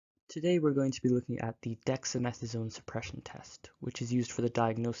Today we're going to be looking at the dexamethasone suppression test, which is used for the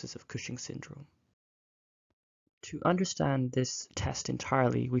diagnosis of Cushing syndrome. To understand this test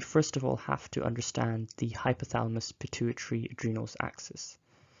entirely, we first of all have to understand the hypothalamus pituitary adrenals axis.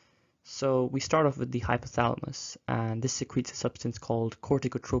 So we start off with the hypothalamus, and this secretes a substance called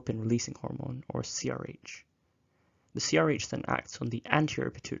corticotropin releasing hormone, or CRH. The CRH then acts on the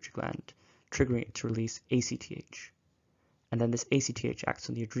anterior pituitary gland, triggering it to release ACTH. And then this ACTH acts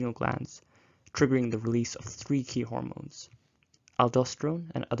on the adrenal glands, triggering the release of three key hormones: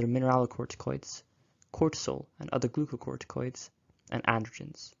 aldosterone and other mineralocorticoids, cortisol and other glucocorticoids, and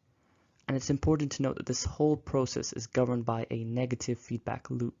androgens. And it's important to note that this whole process is governed by a negative feedback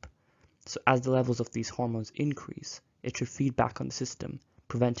loop. So as the levels of these hormones increase, it should feed back on the system,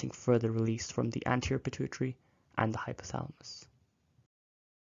 preventing further release from the anterior pituitary and the hypothalamus.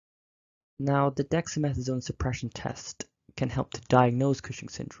 Now, the dexamethasone suppression test can help to diagnose Cushing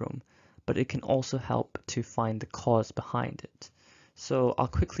syndrome, but it can also help to find the cause behind it. So I'll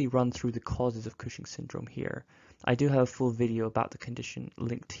quickly run through the causes of Cushing syndrome here. I do have a full video about the condition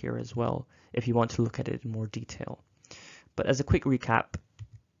linked here as well, if you want to look at it in more detail. But as a quick recap,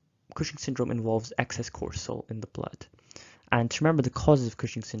 Cushing syndrome involves excess cortisol in the blood. And to remember the causes of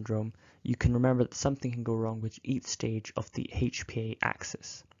Cushing syndrome, you can remember that something can go wrong with each stage of the HPA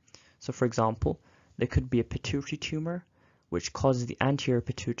axis. So for example, there could be a pituitary tumor, which causes the anterior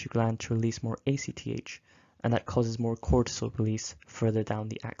pituitary gland to release more ACTH, and that causes more cortisol release further down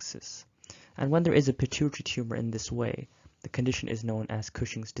the axis. And when there is a pituitary tumor in this way, the condition is known as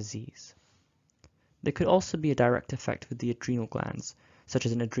Cushing's disease. There could also be a direct effect with the adrenal glands, such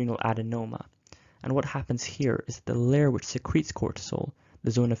as an adrenal adenoma. And what happens here is that the layer which secretes cortisol,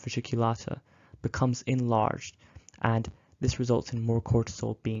 the zona fasciculata, becomes enlarged, and this results in more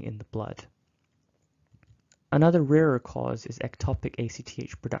cortisol being in the blood. Another rarer cause is ectopic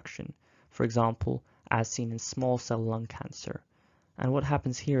ACTH production, for example, as seen in small cell lung cancer. And what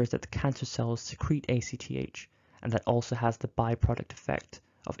happens here is that the cancer cells secrete ACTH, and that also has the byproduct effect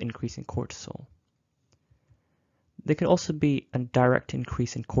of increasing cortisol. There can also be a direct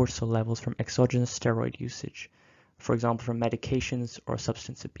increase in cortisol levels from exogenous steroid usage, for example from medications or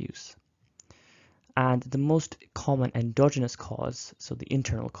substance abuse. And the most common endogenous cause, so the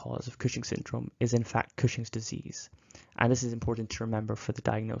internal cause of Cushing syndrome, is in fact Cushing's disease. And this is important to remember for the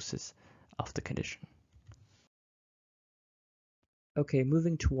diagnosis of the condition. Okay,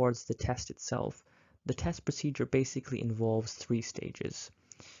 moving towards the test itself, the test procedure basically involves three stages.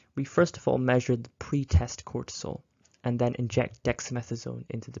 We first of all measure the pre-test cortisol and then inject dexamethasone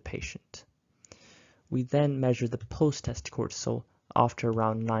into the patient. We then measure the post-test cortisol after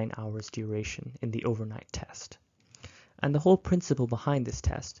around 9 hours duration in the overnight test. And the whole principle behind this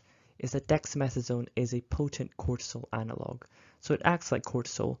test is that dexamethasone is a potent cortisol analog. So it acts like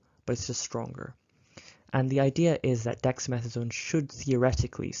cortisol, but it's just stronger. And the idea is that dexamethasone should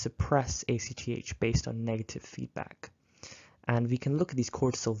theoretically suppress ACTH based on negative feedback. And we can look at these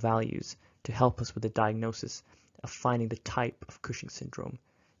cortisol values to help us with the diagnosis of finding the type of Cushing syndrome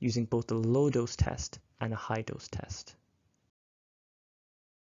using both a low-dose test and a high-dose test.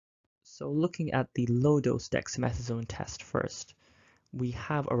 So looking at the low-dose dexamethasone test first, we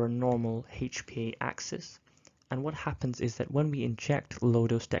have our normal HPA axis, and what happens is that when we inject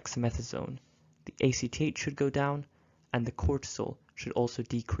low-dose dexamethasone, the ACTH should go down and the cortisol should also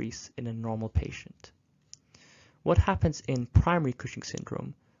decrease in a normal patient. What happens in primary Cushing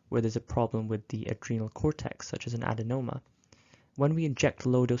syndrome, where there's a problem with the adrenal cortex, such as an adenoma, when we inject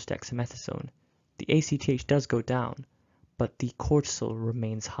low-dose dexamethasone, the ACTH does go down, but the cortisol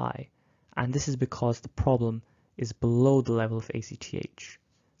remains high. And this is because the problem is below the level of ACTH,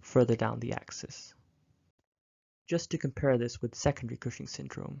 further down the axis. Just to compare this with secondary Cushing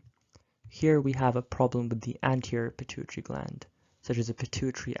syndrome, here we have a problem with the anterior pituitary gland, such as a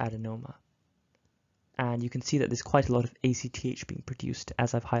pituitary adenoma. And you can see that there's quite a lot of ACTH being produced,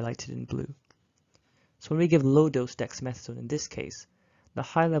 as I've highlighted in blue. So when we give low-dose dexamethasone in this case, the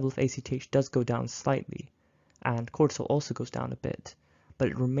high level of ACTH does go down slightly, and cortisol also goes down a bit, but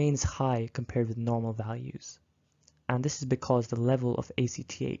it remains high compared with normal values. And this is because the level of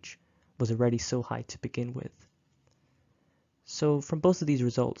ACTH was already so high to begin with. So from both of these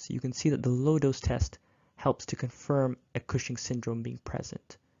results, you can see that the low-dose test helps to confirm a Cushing syndrome being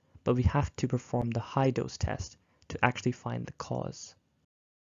present, but we have to perform the high-dose test to actually find the cause.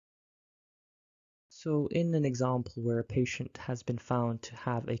 So in an example where a patient has been found to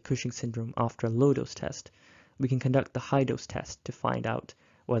have a Cushing syndrome after a low-dose test, we can conduct the high-dose test to find out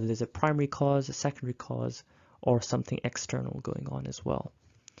whether there's a primary cause, a secondary cause, or something external going on as well.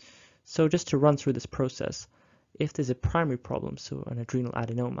 So just to run through this process, If there's a primary problem, so an adrenal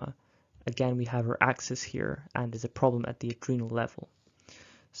adenoma, again we have our axis here and there's a problem at the adrenal level.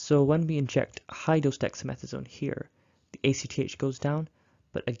 So when we inject high-dose dexamethasone here, the ACTH goes down,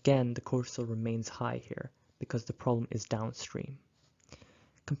 but again the cortisol remains high here because the problem is downstream.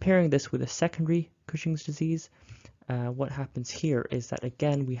 Comparing this with a secondary Cushing's disease, what happens here is that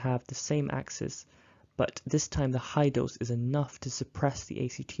again we have the same axis, but this time the high dose is enough to suppress the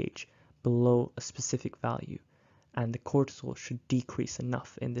ACTH below a specific value, and the cortisol should decrease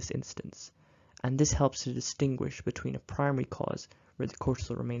enough in this instance. And this helps to distinguish between a primary cause where the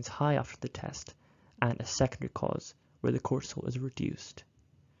cortisol remains high after the test and a secondary cause where the cortisol is reduced.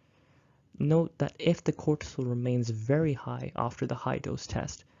 Note that if the cortisol remains very high after the high dose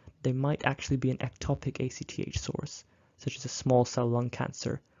test, there might actually be an ectopic ACTH source, such as a small cell lung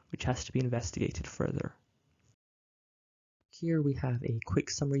cancer, which has to be investigated further. Here we have a quick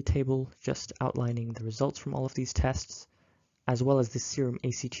summary table just outlining the results from all of these tests, as well as the serum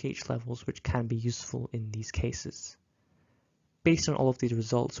ACTH levels, which can be useful in these cases. Based on all of these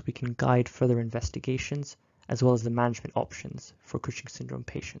results, we can guide further investigations, as well as the management options for Cushing syndrome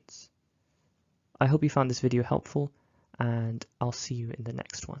patients. I hope you found this video helpful, and I'll see you in the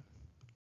next one.